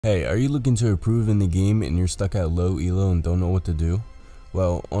Hey, are you looking to improve in the game and you're stuck at low elo and don't know what to do?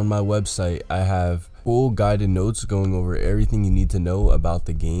 Well, on my website, I have full guided notes going over everything you need to know about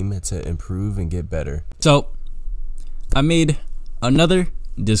the game to improve and get better. So, I made another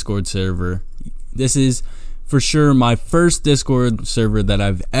Discord server. This is for sure my first Discord server that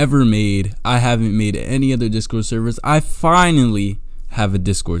I've ever made. I haven't made any other Discord servers. I finally have a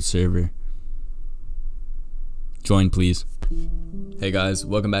Discord server. Join, please. Hey guys,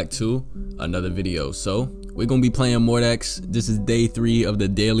 welcome back to another video. So we're gonna be playing Mordex. This is day 3 of the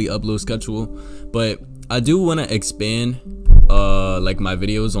daily upload schedule, but I do want to expand like my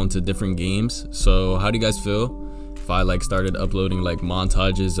videos onto different games. So how do you guys feel if I like started uploading like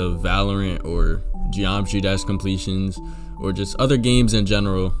montages of Valorant or Geometry Dash completions or just other games in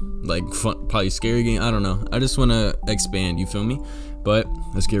general, like fun, probably scary game, I don't know. I just want to expand, you feel me? But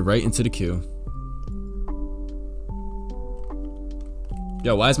let's get right into the queue.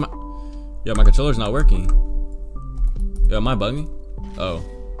 Yo, why is my controller's not working? Yo, am I bugging? Oh.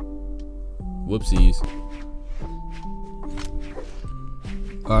 Whoopsies.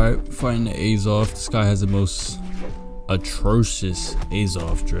 Alright, fighting the Azov. This guy has the most atrocious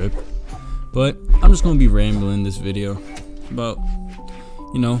Azov drip. But I'm just gonna be rambling this video about,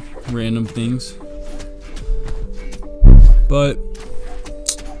 you know, random things. But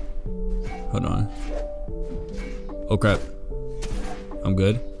hold on. Oh crap. I'm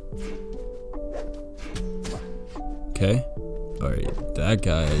good. Okay. Alright, that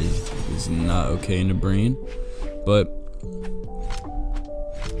guy is not okay in the brain. But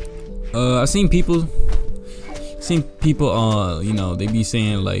I've seen people you know, they be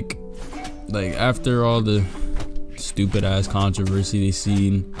saying like after all the stupid ass controversy they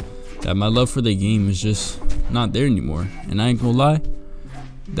seen, that my love for the game is just not there anymore. And I ain't gonna lie,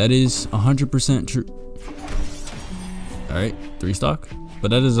 that is 100% true. Alright, 3 stock,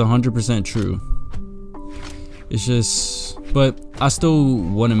 but that is 100% true. It's just, but I still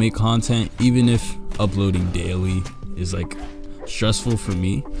want to make content, even if uploading daily is like stressful for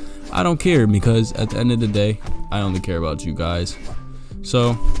me. I don't care, because at the end of the day, I only care about you guys.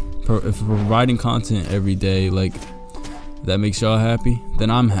 So if providing content every day, like that makes y'all happy, then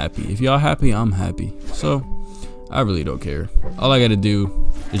I'm happy. If y'all happy, I'm happy. So I really don't care. All I gotta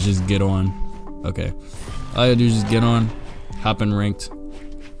do is just get on. Okay, all I gotta do is just get on, hop in ranked,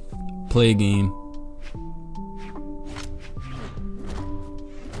 play a game,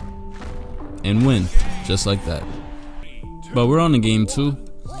 and win, just like that. But we're on the game 2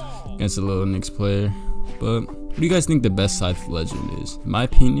 against a little Knicks player. But what do you guys think the best Scythe legend is? In my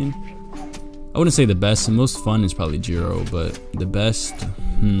opinion, I wouldn't say the best. The most fun is probably Jiro, but the best,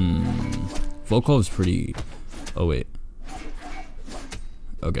 Volkov is pretty. Oh wait.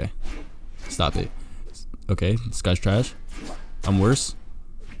 Okay, stop it. Okay, this guy's trash. I'm worse.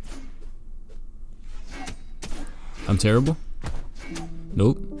 I'm terrible.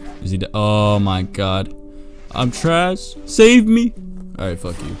 Nope. Is he dead? Oh my god. I'm trash. Save me. Alright,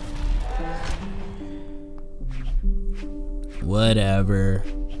 fuck you. Whatever.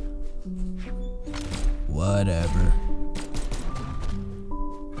 Whatever.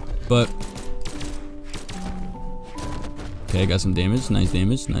 But okay, I got some damage. Nice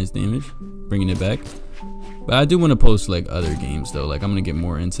damage. Nice damage. Bringing it back. But I do want to post like other games though. Like I'm gonna get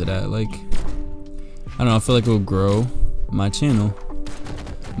more into that. Like I don't know. I feel like it will grow my channel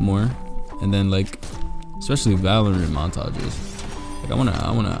more, and then like especially Valorant montages. Like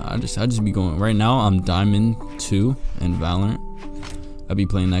I just be going. Right now I'm Diamond 2 in Valorant. I be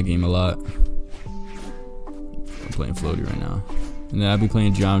playing that game a lot. I'm playing Floaty right now, and then I be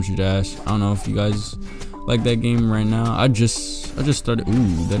playing Geometry Dash. I don't know if you guys like that game right now. I just started.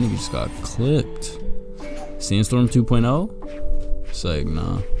 Ooh, that nigga just got clipped. Sandstorm 2.0? It's like,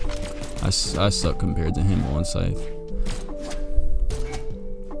 nah. I suck compared to him on Scythe.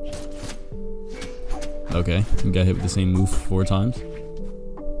 Okay, we got hit with the same move 4 times.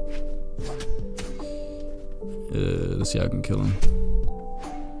 Let's see how I can kill him.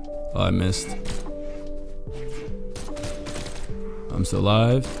 Oh, I missed. I'm still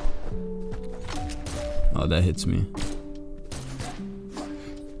alive. Oh, that hits me.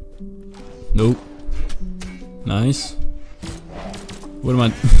 Nope. Nice. What am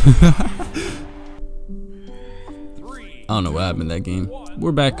I? I don't know what happened in that game.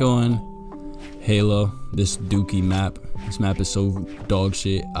 We're back on Halo. This dookie map. This map is so dog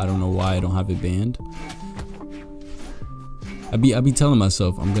shit. I don't know why I don't have it banned. I be telling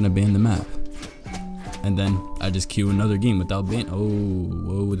myself I'm gonna ban the map, and then I just queue another game without ban. Oh,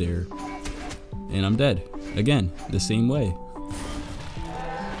 whoa there, and I'm dead again the same way.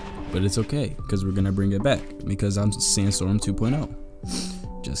 But it's okay, because we're gonna bring it back, because I'm Sandstorm 2.0.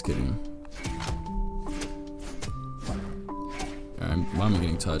 Just kidding. Alright, why am I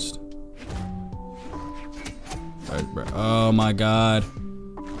getting touched? Alright, bro. Oh my god.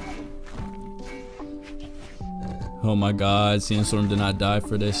 Oh my god, Sandstorm did not die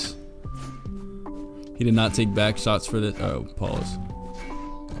for this. He did not take back shots for this. Oh, pause.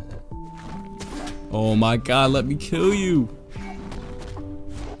 Oh my god, let me kill you.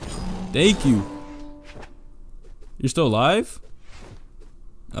 Thank you. You're still alive?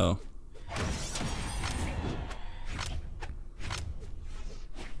 Oh.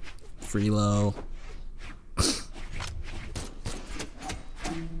 Freelo.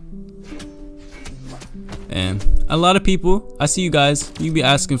 And a lot of people, I see you guys, you be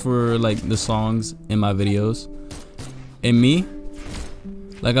asking for like the songs in my videos. And me,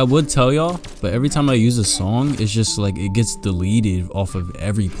 like I would tell y'all, but every time I use a song, it's just like it gets deleted off of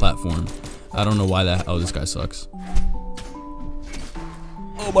every platform. I don't know why that. Oh, this guy sucks.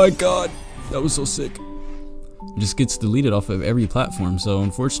 Oh my god, that was so sick. It just gets deleted off of every platform. So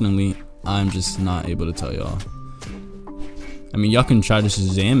unfortunately, I'm just not able to tell y'all. I mean, y'all can try to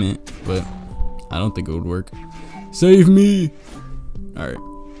Shazam it, but I don't think it would work. Save me! Alright.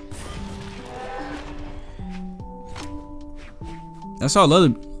 I saw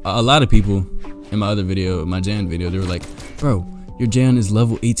a lot of people in my other video, my Jan video, they were like, bro, your Jan is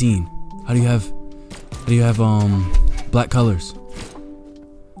level 18. How do you have black colors?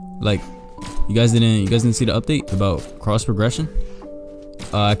 Like, you guys didn't see the update about cross progression?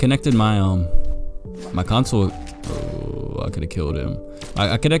 I connected my my console. Oh, I could have killed him.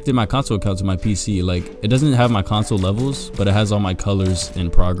 I connected my console account to my PC. Like, it doesn't have my console levels, but it has all my colors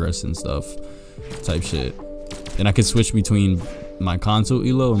and progress and stuff, type shit. And I could switch between my console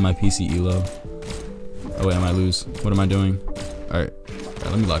elo and my PC elo. Oh wait, I might lose. What am I doing? All right,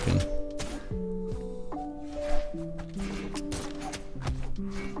 let me lock in.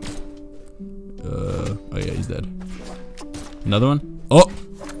 Oh yeah, he's dead. Another one? Oh!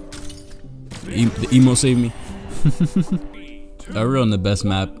 The emo saved me. I run the best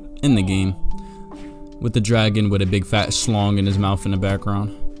map in the game. With the dragon with a big fat schlong in his mouth in the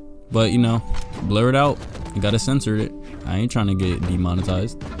background. But you know, blur it out. You gotta censor it. I ain't trying to get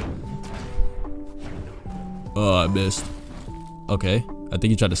demonetized. Oh, I missed. Okay, I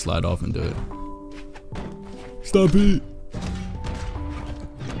think he tried to slide off and do it. Stop it!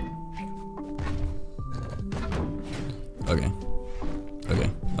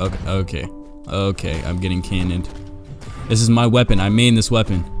 Okay. Okay, I'm getting cannoned. This is my weapon. I made this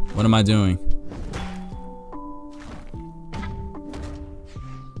weapon. What am I doing?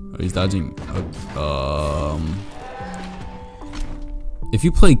 Oh, he's dodging. If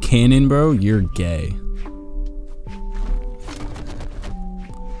you play cannon, bro, you're gay.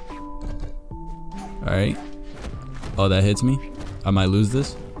 Alright. Oh, that hits me. I might lose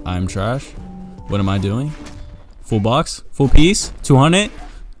this. I'm trash. What am I doing? Full box? Full piece? 200?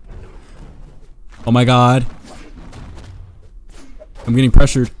 Oh my god. I'm getting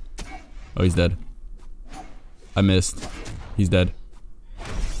pressured. Oh, he's dead. I missed. He's dead.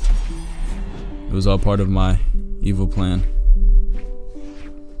 It was all part of my evil plan.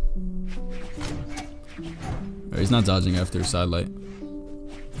 Alright, he's not dodging after sidelight.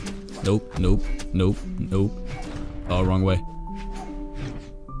 Nope, nope, nope, nope. Oh, wrong way.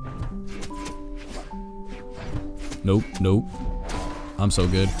 Nope, nope. I'm so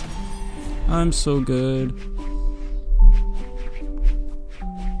good. I'm so good.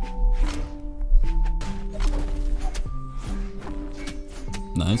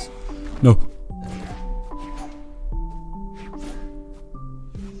 Nice. No.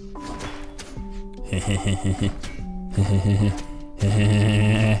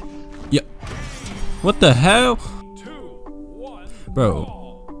 Yeah. What the hell? 2, 1,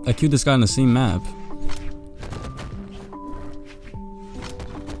 bro, I queued this guy on the same map.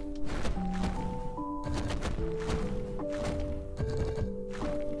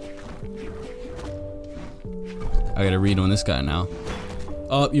 I gotta read on this guy now.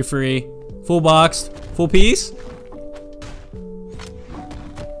 Oh, you're free. Full boxed. Full piece?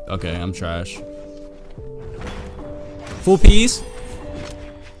 Okay, I'm trash. Full piece?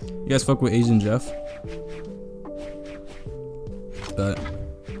 You guys fuck with Asian Jeff? But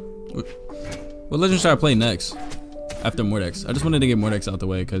what legend should I play next? After Mordex. I just wanted to get Mordex out the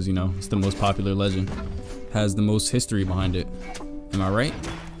way because, you know, it's the most popular legend. Has the most history behind it. Am I right?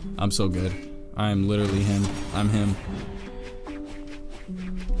 I'm so good. I am literally him. I'm him.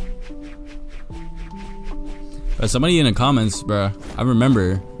 But somebody in the comments, bruh, I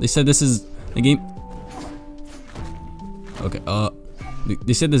remember, they said this is the game. Okay,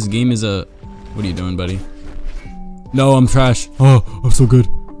 they said this game is a, what are you doing, buddy? No, I'm trash. Oh, I'm so good.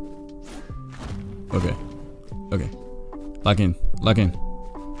 Okay. Okay. Lock in. Lock in.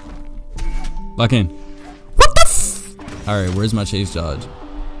 Lock in. What the f? Alright, where's my chase dodge?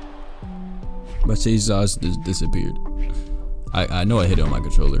 My chase dodge just disappeared. I know I hit it on my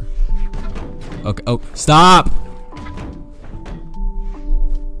controller. Okay. Oh, stop!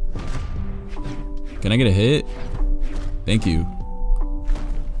 Can I get a hit? Thank you.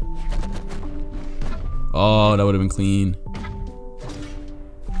 Oh, that would have been clean.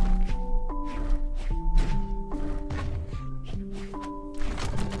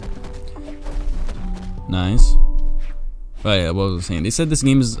 Nice. Oh yeah, what was I saying? They said this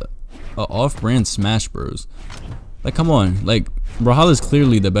game is a off-brand Smash Bros. Like, come on, like Brawlhalla is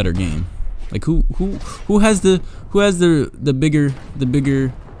clearly the better game. Like, who has the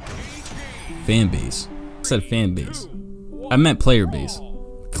bigger fan base? I said fan base. I meant player base.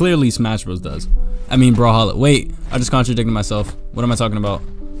 Clearly, Smash Bros does. I mean Brawlhalla. Wait, I just contradicted myself. What am I talking about?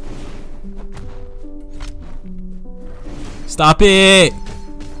 Stop it!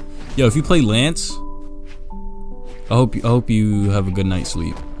 Yo, if you play Lance, I hope you have a good night's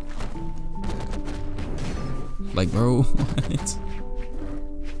sleep. Like, bro, what?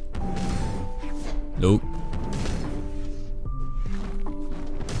 Nope.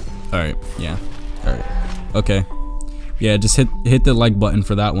 Alright, yeah. Alright. Okay. Yeah, just hit the like button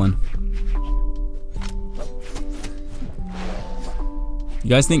for that one. You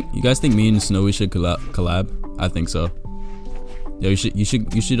guys think me and Snowy should collab? I think so. Yo, you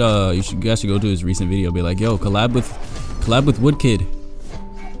guys should go to his recent video. Be like, yo, collab with Woodkid.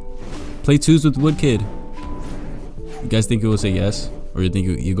 Play twos with Woodkid. You guys think he will say yes, or you think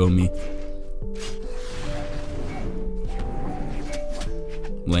you go me?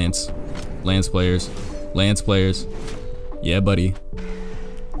 Lance players. Yeah, buddy.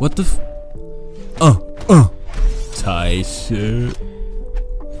 What the? Tight shit.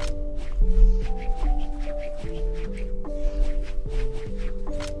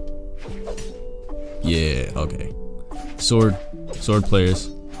 Yeah, okay. Sword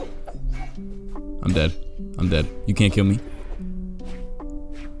players. I'm dead. You can't kill me.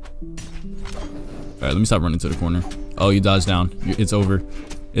 Alright, let me stop running to the corner. Oh, you dodged down. It's over.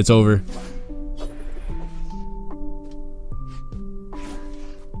 It's over.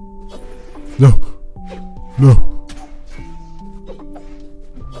 No.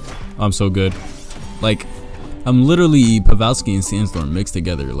 I'm so good. Like, I'm literally Pavelski and Sandstorm mixed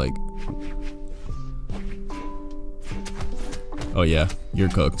together. Like, oh yeah, you're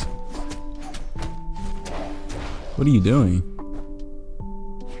cooked. What are you doing?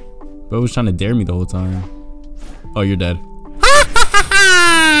 Bro was trying to dare me the whole time. Oh, you're dead.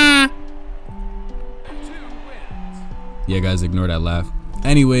 Yeah, guys, ignore that laugh.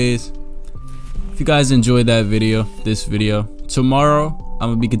 Anyways, if you guys enjoyed this video, tomorrow I'm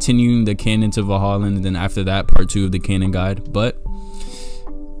gonna be continuing the canon to Valhalla, and then after that, part 2 of the canon guide. But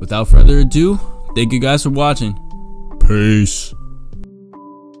without further ado, thank you guys for watching. Peace.